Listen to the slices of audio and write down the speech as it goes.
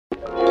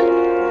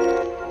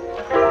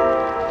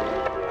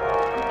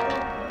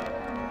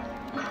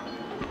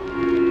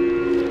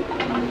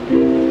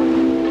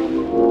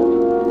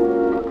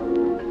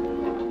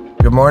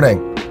Good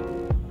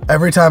morning.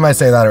 Every time I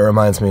say that, it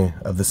reminds me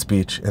of the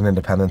speech in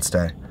Independence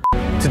Day.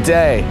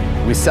 Today,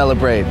 we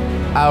celebrate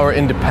our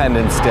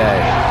Independence Day.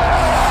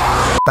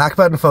 Back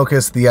button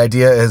focus, the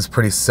idea is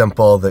pretty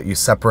simple, that you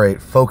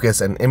separate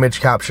focus and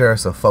image capture.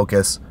 So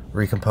focus,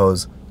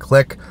 recompose,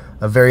 click.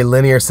 A very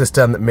linear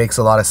system that makes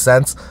a lot of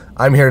sense.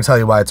 I'm here to tell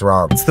you why it's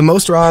wrong. It's the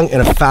most wrong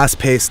in a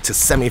fast-paced to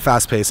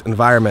semi-fast-paced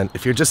environment.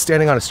 If you're just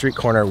standing on a street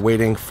corner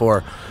waiting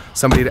for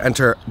somebody to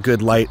enter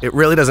good light, it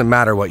really doesn't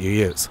matter what you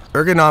use.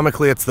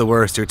 Ergonomically, it's the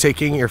worst. You're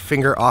taking your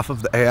finger off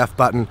of the AF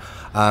button,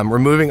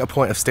 removing a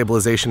point of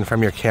stabilization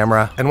from your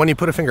camera, and when you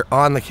put a finger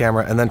on the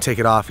camera and then take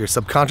it off, you're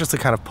subconsciously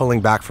kind of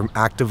pulling back from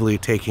actively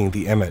taking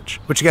the image.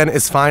 Which again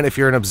is fine if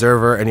you're an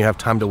observer and you have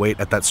time to wait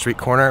at that street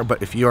corner,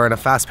 but if you are in a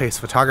fast-paced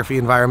photography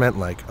environment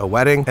like a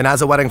wedding, and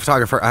as a wedding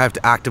photographer, I have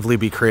to actively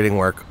be creating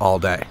work all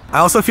day. I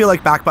also feel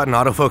like back button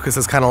autofocus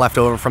is kind of left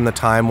over from the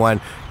time when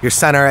your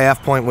center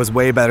AF point was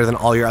way better than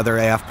all your other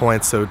AF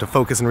points, so to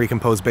focus and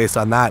recompose based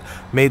on that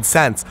made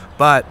sense,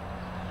 but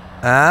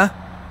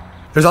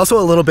there's also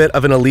a little bit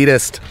of an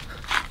elitist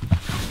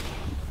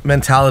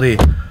mentality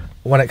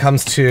when it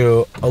comes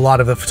to a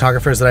lot of the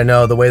photographers that I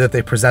know. The way that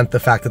they present the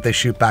fact that they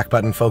shoot back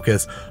button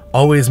focus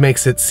always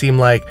makes it seem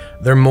like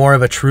they're more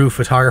of a true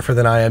photographer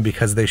than I am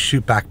because they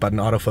shoot back button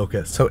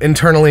autofocus. So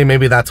internally,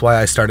 maybe that's why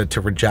I started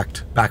to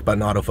reject back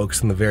button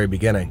autofocus in the very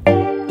beginning.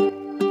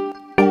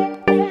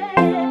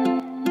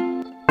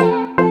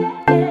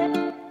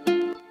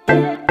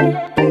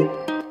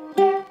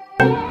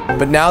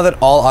 But now that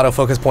all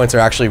autofocus points are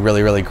actually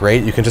really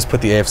great, you can just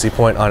put the AFC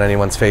point on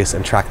anyone's face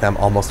and track them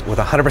almost with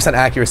 100%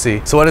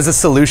 accuracy. So what is the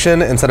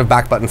solution instead of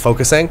back button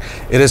focusing?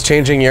 It is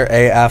changing your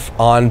AF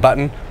on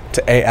button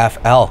to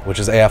AFL, which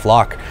is AF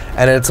lock.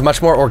 And it's a much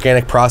more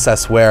organic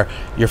process where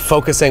you're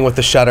focusing with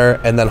the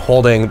shutter and then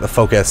holding the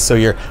focus. So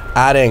you're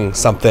adding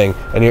something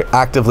and you're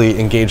actively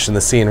engaged in the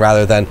scene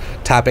rather than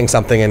tapping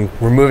something and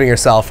removing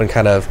yourself and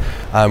kind of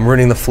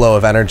ruining the flow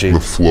of energy. So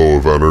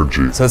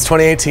it's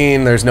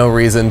 2018, there's no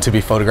reason to be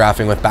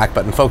photographing with back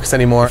button focus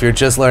anymore. If you're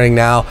just learning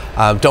now,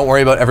 don't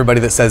worry about everybody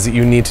that says that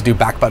you need to do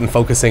back button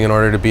focusing in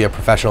order to be a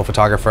professional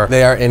photographer.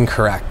 They are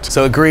incorrect.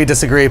 So agree,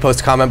 disagree,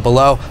 post a comment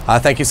below.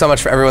 Thank you so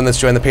much for everyone that's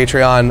joined the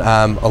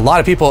Patreon. A lot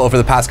of people over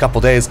the past couple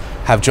days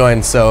have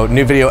joined, so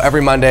new video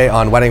every Monday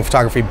on wedding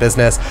photography,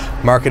 business,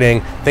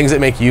 marketing, things that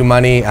make you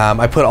money.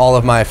 I put all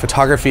of my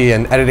photography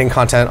and editing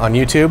content on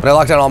YouTube, but I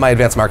locked down all my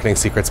advanced marketing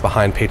secrets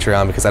behind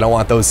Patreon because I don't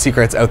want those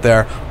secrets out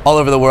there all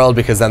over the world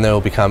because then they will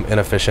become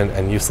inefficient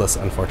and useless,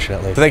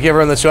 unfortunately. So thank you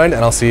everyone that's joined,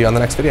 and I'll see you on the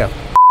next video.